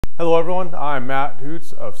Hello everyone, I'm Matt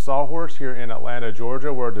Hoots of Sawhorse here in Atlanta,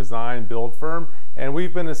 Georgia. We're a design build firm and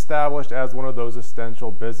we've been established as one of those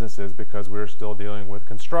essential businesses because we're still dealing with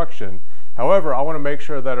construction. However, I want to make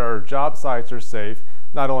sure that our job sites are safe,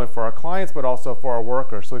 not only for our clients but also for our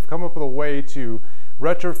workers. So we've come up with a way to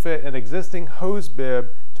retrofit an existing hose bib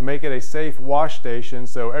to make it a safe wash station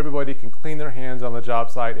so everybody can clean their hands on the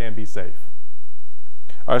job site and be safe.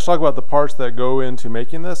 All right, let's talk about the parts that go into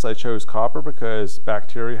making this. I chose copper because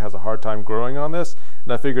bacteria has a hard time growing on this,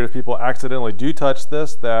 and I figured if people accidentally do touch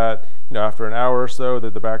this, that after an hour or so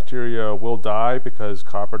that the bacteria will die because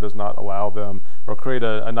copper does not allow them or create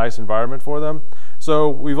a nice environment for them. So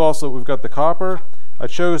we've got the copper. I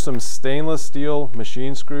chose some stainless steel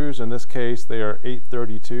machine screws. In this case, they are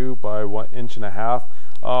 832 by 1.5 inches.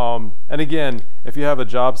 And again, if you have a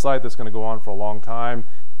job site that's going to go on for a long time,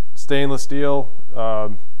 stainless steel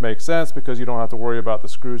makes sense because you don't have to worry about the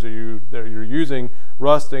screws that you're using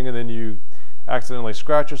rusting and then you accidentally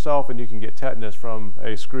scratch yourself and you can get tetanus from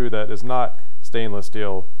a screw that is not stainless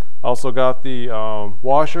steel. Also got the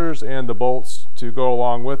washers and the bolts to go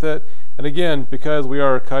along with it. And again, because we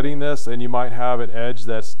are cutting this and you might have an edge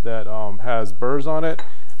that has burrs on it,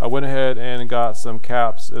 I went ahead and got some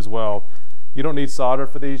caps as well. You don't need solder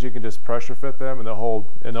for these, you can just pressure fit them and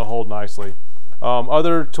they'll hold nicely.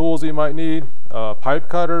 Other tools you might need, pipe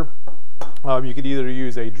cutter. You could either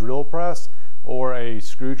use a drill press or a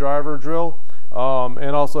screwdriver drill,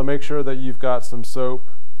 and also make sure that you've got some soap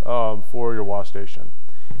for your wash station.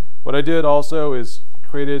 What I did also is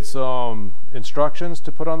created some instructions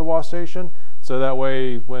to put on the wash station, so that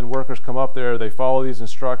way when workers come up there, they follow these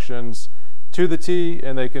instructions to the T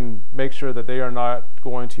and they can make sure that they are not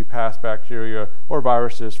going to pass bacteria or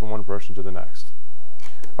viruses from one person to the next.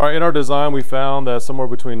 All right, in our design, we found that somewhere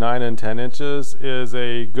between 9 and 10 inches is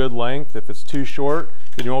a good length. If it's too short,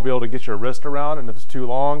 then you won't be able to get your wrist around, and if it's too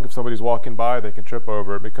long, if somebody's walking by, they can trip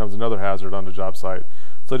over. It becomes another hazard on the job site.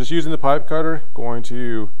 So just using the pipe cutter, going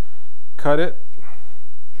to cut it.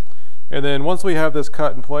 And then once we have this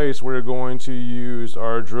cut in place, we're going to use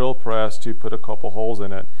our drill press to put a couple holes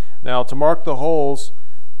in it. Now, to mark the holes,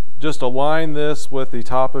 just align this with the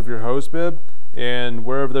top of your hose bib, and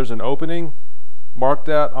wherever there's an opening, mark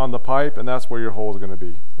that on the pipe, and that's where your hole is going to be.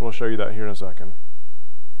 And we'll show you that here in a second.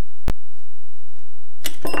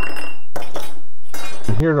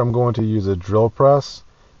 Here I'm going to use a drill press.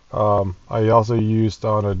 I also used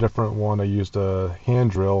on a different one, I used a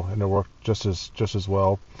hand drill and it worked just as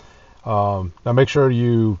well. Now make sure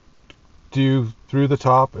you do through the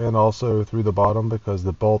top and also through the bottom, because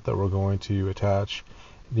the bolt that we're going to attach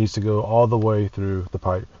needs to go all the way through the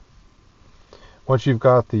pipe. Once you've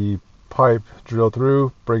got the pipe drilled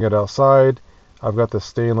through, bring it outside. I've got the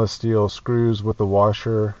stainless steel screws with the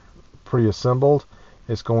washer pre-assembled.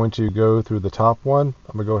 It's going to go through the top one.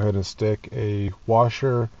 I'm going to go ahead and stick a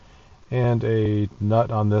washer and a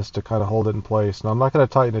nut on this to kind of hold it in place. Now I'm not going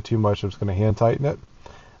to tighten it too much, I'm just going to hand tighten it.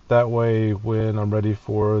 That way when I'm ready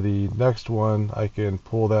for the next one, I can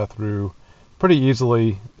pull that through pretty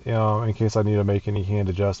easily in case I need to make any hand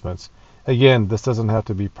adjustments. Again, this doesn't have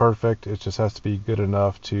to be perfect, it just has to be good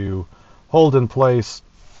enough to hold in place.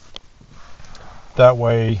 That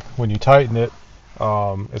way when you tighten it,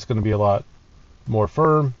 it's going to be a lot more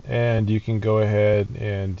firm and you can go ahead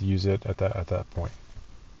and use it at that point.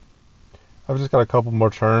 I've just got a couple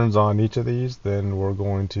more turns on each of these, then we're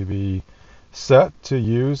going to be set to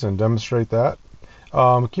use and demonstrate that.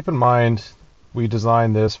 Keep in mind we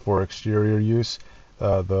designed this for exterior use.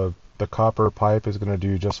 The copper pipe is going to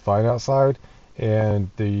do just fine outside, and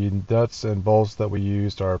the nuts and bolts that we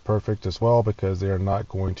used are perfect as well because they are not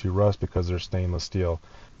going to rust because they're stainless steel.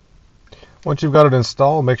 Once you've got it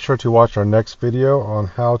installed, make sure to watch our next video on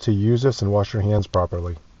how to use this and wash your hands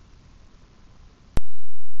properly.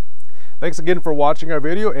 Thanks again for watching our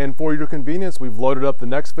video, and for your convenience, we've loaded up the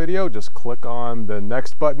next video. Just click on the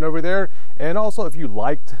next button over there. And also, if you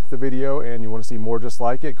liked the video and you want to see more just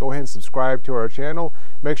like it, go ahead and subscribe to our channel.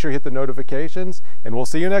 Make sure you hit the notifications, and we'll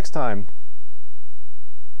see you next time.